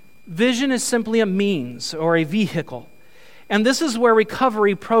 Vision is simply a means or a vehicle. And this is where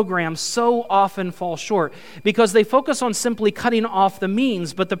recovery programs so often fall short because they focus on simply cutting off the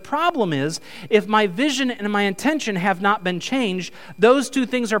means. But the problem is, if my vision and my intention have not been changed, those two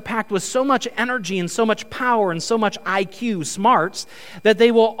things are packed with so much energy and so much power and so much IQ, smarts, that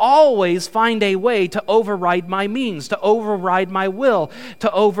they will always find a way to override my means, to override my will,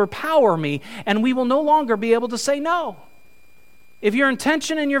 to overpower me. And we will no longer be able to say no. If your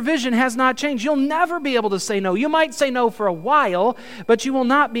intention and your vision has not changed, you'll never be able to say no. You might say no for a while, but you will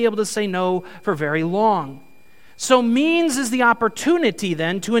not be able to say no for very long. So means is the opportunity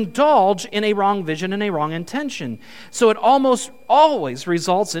then to indulge in a wrong vision and a wrong intention. So it almost always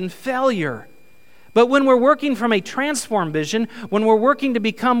results in failure. But when we're working from a transformed vision, when we're working to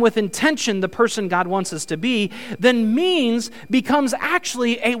become with intention the person God wants us to be, then means becomes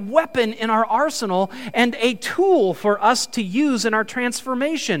actually a weapon in our arsenal and a tool for us to use in our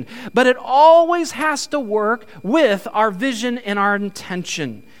transformation. But it always has to work with our vision and our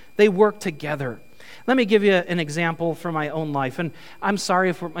intention. They work together. Let me give you an example from my own life. And I'm sorry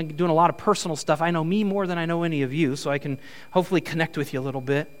if I'm doing a lot of personal stuff. I know me more than I know any of you, so I can hopefully connect with you a little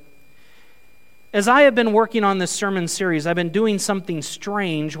bit. As I have been working on this sermon series, I've been doing something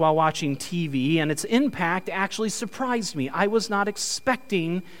strange while watching TV, and its impact actually surprised me. I was not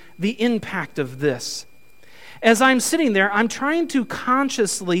expecting the impact of this. As I'm sitting there, I'm trying to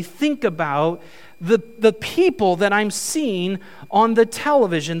consciously think about the people that I'm seeing on the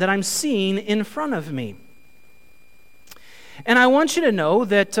television, that I'm seeing in front of me. And I want you to know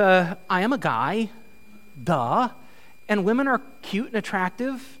that I am a guy, duh, and women are cute and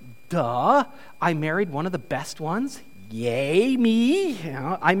attractive, duh. I married one of the best ones. Yay, me. You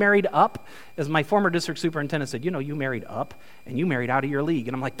know, I married up. As my former district superintendent said, you married up and you married out of your league.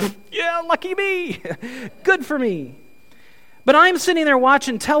 And I'm like, yeah, lucky me. Good for me. But I'm sitting there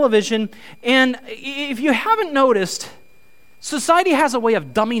watching television, and if you haven't noticed, society has a way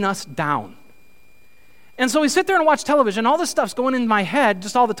of dumbing us down. And so we sit there and watch television. All this stuff's going in my head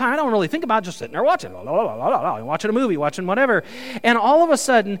just all the time. I don't really think about it, just sitting there watching, watching a movie, watching whatever. And all of a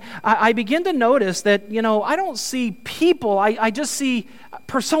sudden, I begin to notice that, I don't see people. I just see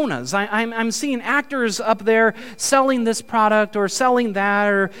personas. I'm seeing actors up there selling this product or selling that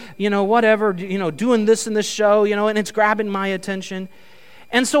or, whatever, doing this in this show, and it's grabbing my attention.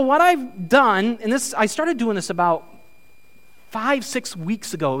 And so what I've done, and I started doing this about 5-6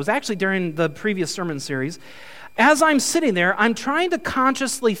 weeks ago. It was actually during the previous sermon series. As I'm sitting there, I'm trying to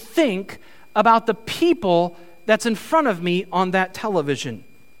consciously think about the people that's in front of me on that television.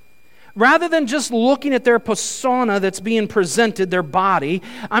 Rather than just looking at their persona that's being presented, their body,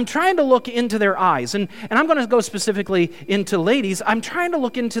 I'm trying to look into their eyes. And I'm going to go specifically into ladies. I'm trying to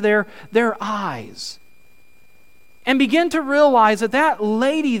look into their eyes and begin to realize that that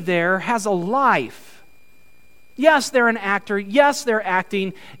lady there has a life. Yes, they're an actor. Yes, they're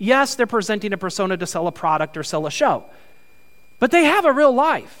acting. Yes, they're presenting a persona to sell a product or sell a show. But they have a real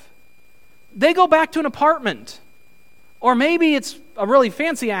life. They go back to an apartment. Or maybe it's a really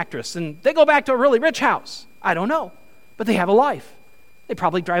fancy actress and they go back to a really rich house. I don't know. But they have a life. They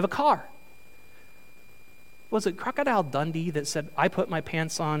probably drive a car. Was it Crocodile Dundee that said, I put my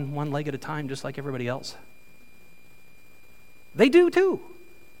pants on one leg at a time just like everybody else? They do too.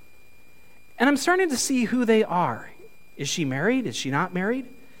 And I'm starting to see who they are. Is she married? Is she not married?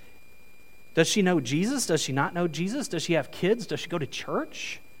 Does she know Jesus? Does she not know Jesus? Does she have kids? Does she go to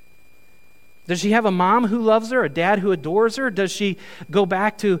church? Does she have a mom who loves her, a dad who adores her? Does she go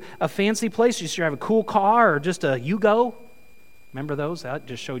back to a fancy place? Does she have a cool car or just a Yugo? Remember those? That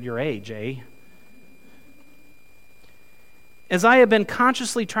just showed your age, eh? As I have been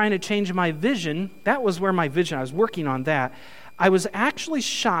consciously trying to change my vision, that was where my vision, I was working on that. I was actually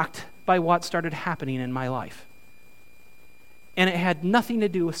shocked by what started happening in my life. And it had nothing to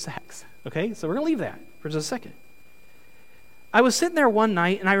do with sex. Okay? So we're going to leave that for just a second. I was sitting there one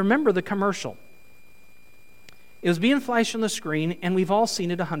night, and I remember the commercial. It was being flashed on the screen, and we've all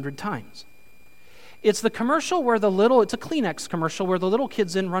seen it 100 times. It's the commercial where it's a Kleenex commercial where the little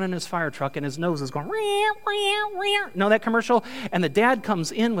kid's in running his fire truck, and his nose is going, rear, rear, rear. Know that commercial? And the dad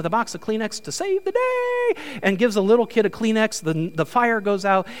comes in with a box of Kleenex to save the day, and gives the little kid a Kleenex. The fire goes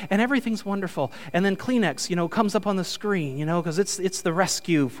out, and everything's wonderful. And then Kleenex, comes up on the screen, because it's the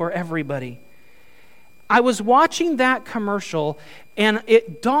rescue for everybody. I was watching that commercial, and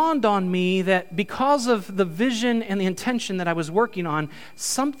it dawned on me that because of the vision and the intention that I was working on,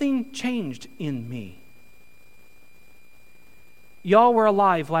 something changed in me. Y'all were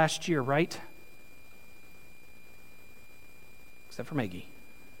alive last year, right? Except for Maggie.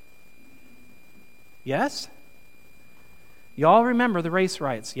 Yes? Y'all remember the race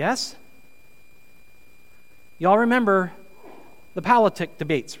riots, yes? Y'all remember the politic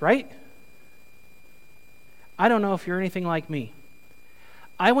debates, right? I don't know if you're anything like me.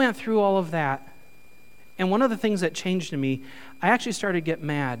 I went through all of that, and one of the things that changed in me, I actually started to get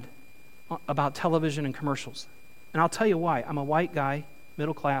mad about television and commercials. And I'll tell you why. I'm a white guy,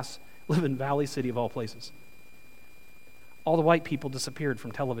 middle class, live in Valley City of all places. All the white people disappeared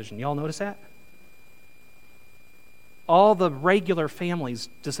from television. Y'all notice that? All the regular families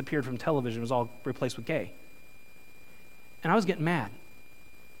disappeared from television. It was all replaced with gay. And I was getting mad.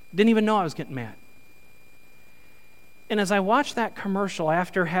 Didn't even know I was getting mad. And as I watched that commercial,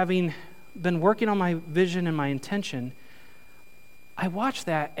 after having been working on my vision and my intention, I watched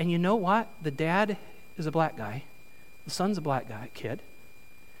that, and you know what? The dad is a black guy. The son's a black kid.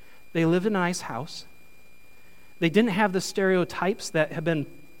 They lived in a nice house. They didn't have the stereotypes that have been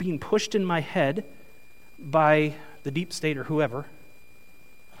being pushed in my head by the deep state or whoever.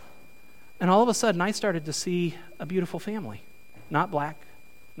 And all of a sudden, I started to see a beautiful family. Not black,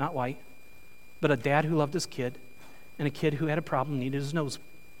 not white, but a dad who loved his kid, and a kid who had a problem, needed his nose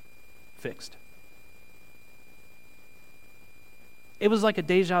fixed. It was like a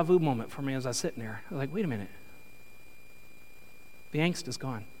deja vu moment for me as I was sitting there. I was like, wait a minute. The angst is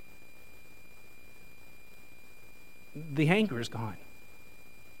gone. The anger is gone.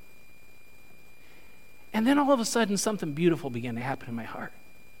 And then all of a sudden, something beautiful began to happen in my heart.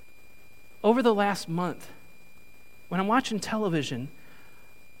 Over the last month, when I'm watching television,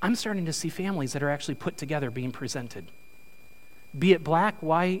 I'm starting to see families that are actually put together being presented. Be it black,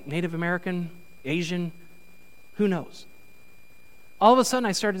 white, Native American, Asian, who knows? All of a sudden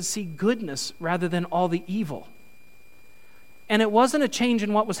I started to see goodness rather than all the evil. And it wasn't a change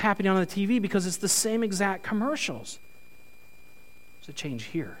in what was happening on the TV because it's the same exact commercials. It's a change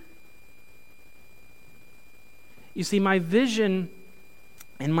here. You see, my vision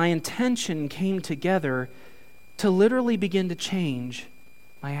and my intention came together to literally begin to change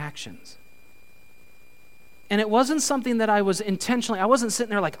my actions. And it wasn't something that I was I wasn't sitting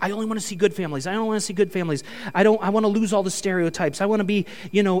there like, I only want to see good families. I only want to see good families. I want to lose all the stereotypes. I want to be,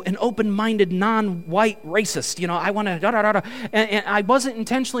 an open-minded, non-white racist. I want to da-da-da-da. And I wasn't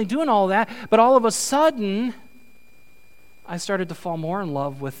intentionally doing all that, but all of a sudden, I started to fall more in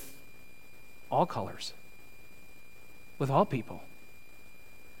love with all colors, with all people.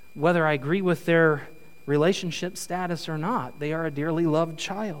 Whether I agree with their relationship status or not, they are a dearly loved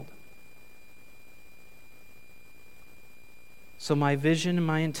child. So my vision and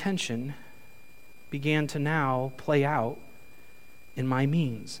my intention began to now play out in my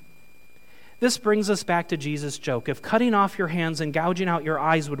means. This brings us back to Jesus' joke. If cutting off your hands and gouging out your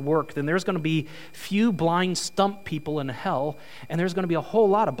eyes would work, then there's going to be few blind stump people in hell, and there's going to be a whole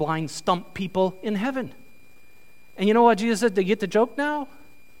lot of blind stump people in heaven. And you know what Jesus said? Do you get the joke now?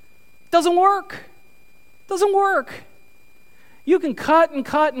 Doesn't work. Doesn't work. You can cut and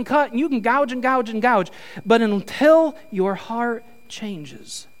cut and cut, and you can gouge and gouge and gouge, but until your heart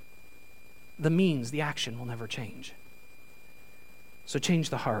changes, the means, the action will never change. So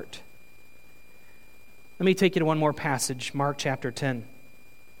change the heart. Let me take you to one more passage, Mark chapter 10.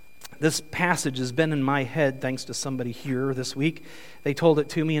 This passage has been in my head thanks to somebody here this week. They told it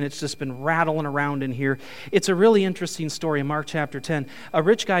to me, and it's just been rattling around in here. It's a really interesting story in Mark chapter 10. A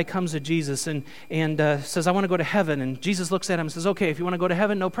rich guy comes to Jesus and says, I want to go to heaven. And Jesus looks at him and says, okay, if you want to go to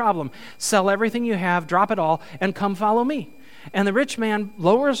heaven, no problem. Sell everything you have, drop it all, and come follow me. And the rich man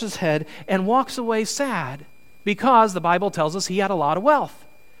lowers his head and walks away sad because the Bible tells us he had a lot of wealth.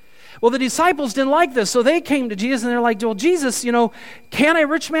 Well, the disciples didn't like this, so they came to Jesus and they're like, well, Jesus, can a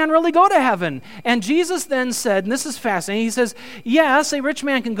rich man really go to heaven? And Jesus then said, and this is fascinating, he says, yes, a rich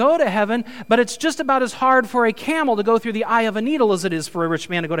man can go to heaven, but it's just about as hard for a camel to go through the eye of a needle as it is for a rich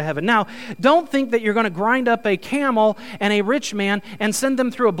man to go to heaven. Now, don't think that you're going to grind up a camel and a rich man and send them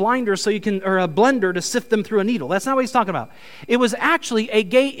through a blender or a blender to sift them through a needle. That's not what he's talking about. It was actually a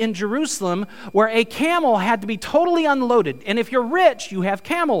gate in Jerusalem where a camel had to be totally unloaded. And if you're rich, you have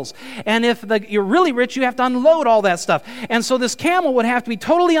camels. And if you're really rich, you have to unload all that stuff. And so this camel would have to be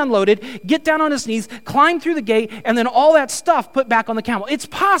totally unloaded, get down on his knees, climb through the gate, and then all that stuff put back on the camel. It's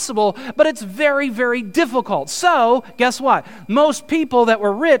possible, but it's very, very difficult. So, guess what? Most people that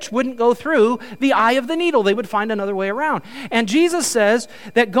were rich wouldn't go through the eye of the needle. They would find another way around. And Jesus says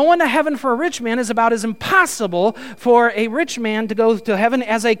that going to heaven for a rich man is about as impossible for a rich man to go to heaven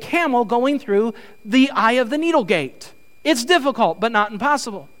as a camel going through the eye of the needle gate. It's difficult, but not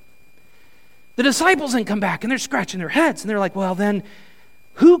impossible. The disciples then come back and they're scratching their heads and they're like, well, then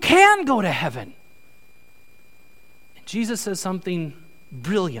who can go to heaven? And Jesus says something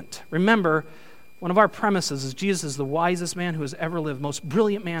brilliant. Remember, one of our premises is Jesus is the wisest man who has ever lived, most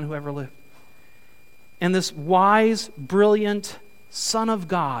brilliant man who ever lived. And this wise, brilliant Son of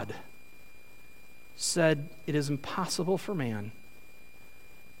God said, it is impossible for man,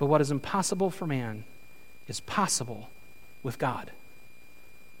 but what is impossible for man is possible with God.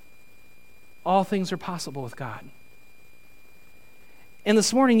 All things are possible with God. And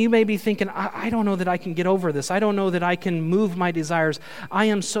this morning you may be thinking, I don't know that I can get over this. I don't know that I can move my desires. I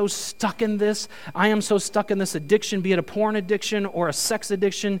am so stuck in this. I am so stuck in this addiction, be it a porn addiction or a sex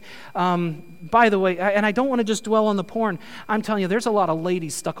addiction. By the way, and I don't want to just dwell on the porn. I'm telling you, there's a lot of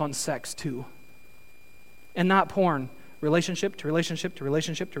ladies stuck on sex too. And not porn. Relationship to relationship to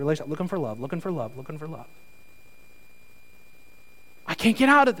relationship to relationship. Looking for love, looking for love, looking for love. I can't get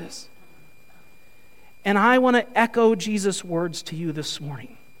out of this. And I want to echo Jesus' words to you this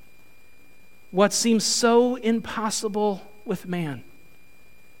morning. What seems so impossible with man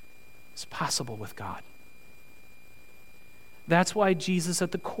is possible with God. That's why Jesus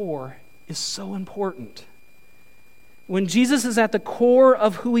at the core is so important. When Jesus is at the core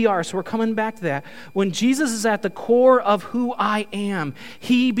of who we are, so we're coming back to that. When Jesus is at the core of who I am,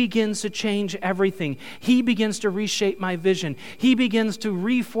 He begins to change everything. He begins to reshape my vision. He begins to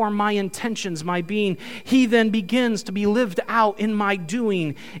reform my intentions, my being. He then begins to be lived out in my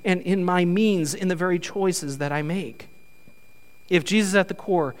doing and in my means, in the very choices that I make. If Jesus is at the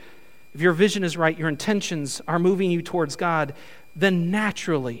core, if your vision is right, your intentions are moving you towards God, then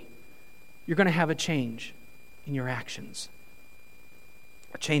naturally you're going to have a change in your actions,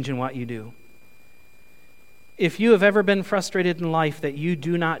 a change in what you do. If you have ever been frustrated in life that you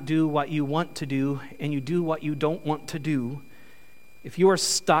do not do what you want to do and you do what you don't want to do, if you are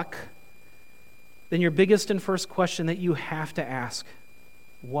stuck, then your biggest and first question that you have to ask,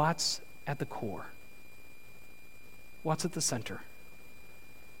 what's at the core? What's at the center?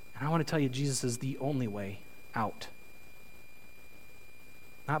 And I want to tell you, Jesus is the only way out.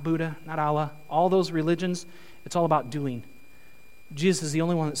 Not Buddha, not Allah, all those religions, it's all about doing. Jesus is the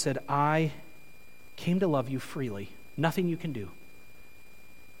only one that said, I came to love you freely, nothing you can do,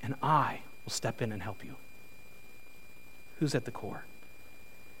 and I will step in and help you. Who's at the core?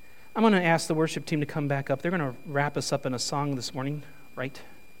 I'm going to ask the worship team to come back up. They're going to wrap us up in a song this morning, right?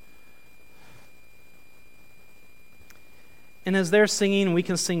 And as they're singing, we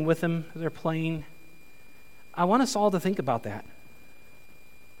can sing with them as they're playing. I want us all to think about that.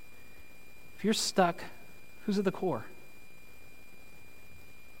 If you're stuck, who's at the core?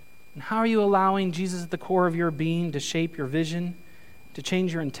 And how are you allowing Jesus at the core of your being to shape your vision, to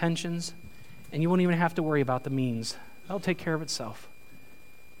change your intentions, and you won't even have to worry about the means. That'll take care of itself.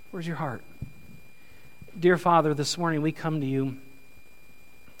 Where's your heart? Dear Father, this morning we come to you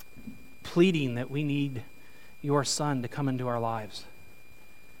pleading that we need your Son to come into our lives.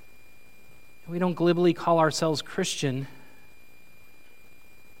 We don't glibly call ourselves Christian.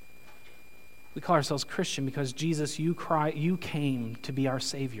 We call ourselves Christian because, Jesus, you came to be our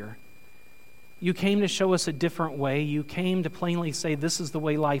Savior. You came to show us a different way. You came to plainly say, this is the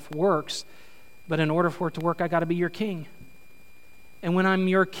way life works, but in order for it to work, I got to be your king. And when I'm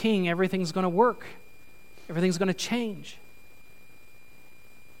your king, everything's going to work. Everything's going to change.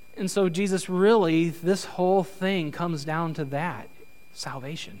 And so, Jesus, really, this whole thing comes down to that,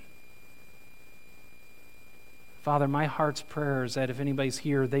 salvation. Father, my heart's prayer is that if anybody's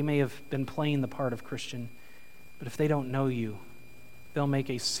here, they may have been playing the part of Christian, but if they don't know you, they'll make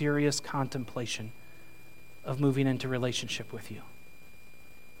a serious contemplation of moving into relationship with you.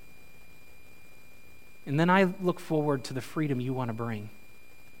 And then I look forward to the freedom you want to bring.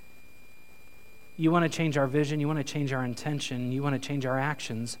 You want to change our vision. You want to change our intention. You want to change our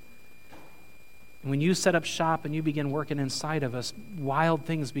actions. And when you set up shop and you begin working inside of us, wild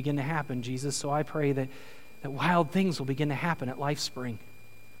things begin to happen, Jesus. So I pray that wild things will begin to happen at LifeSpring.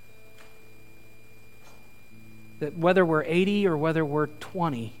 That whether we're 80 or whether we're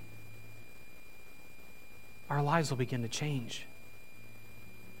 20, our lives will begin to change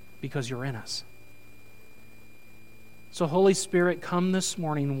because you're in us. So Holy Spirit, come this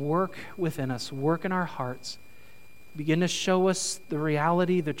morning, work within us, work in our hearts. Begin to show us the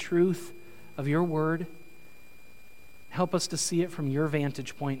reality, the truth of your word. Help us to see it from your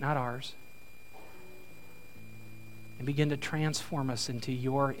vantage point, not ours. And begin to transform us into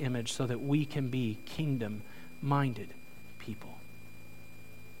your image so that we can be kingdom-minded people.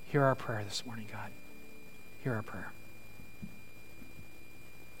 Hear our prayer this morning, God. Hear our prayer.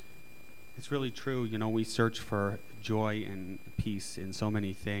 It's really true. You know, we search for joy and peace in so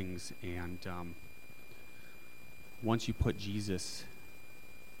many things, and once you put Jesus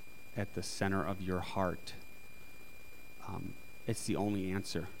at the center of your heart, it's the only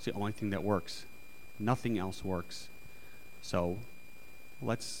answer. It's the only thing that works. Nothing else works. So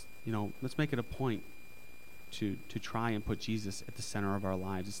let's make it a point to try and put Jesus at the center of our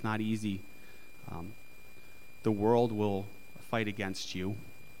lives. It's not easy. The world will fight against you.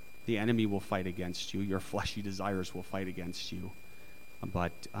 The enemy will fight against you. Your fleshy desires will fight against you.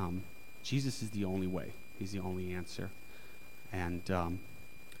 But Jesus is the only way. He's the only answer. And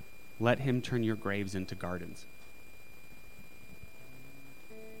let him turn your graves into gardens.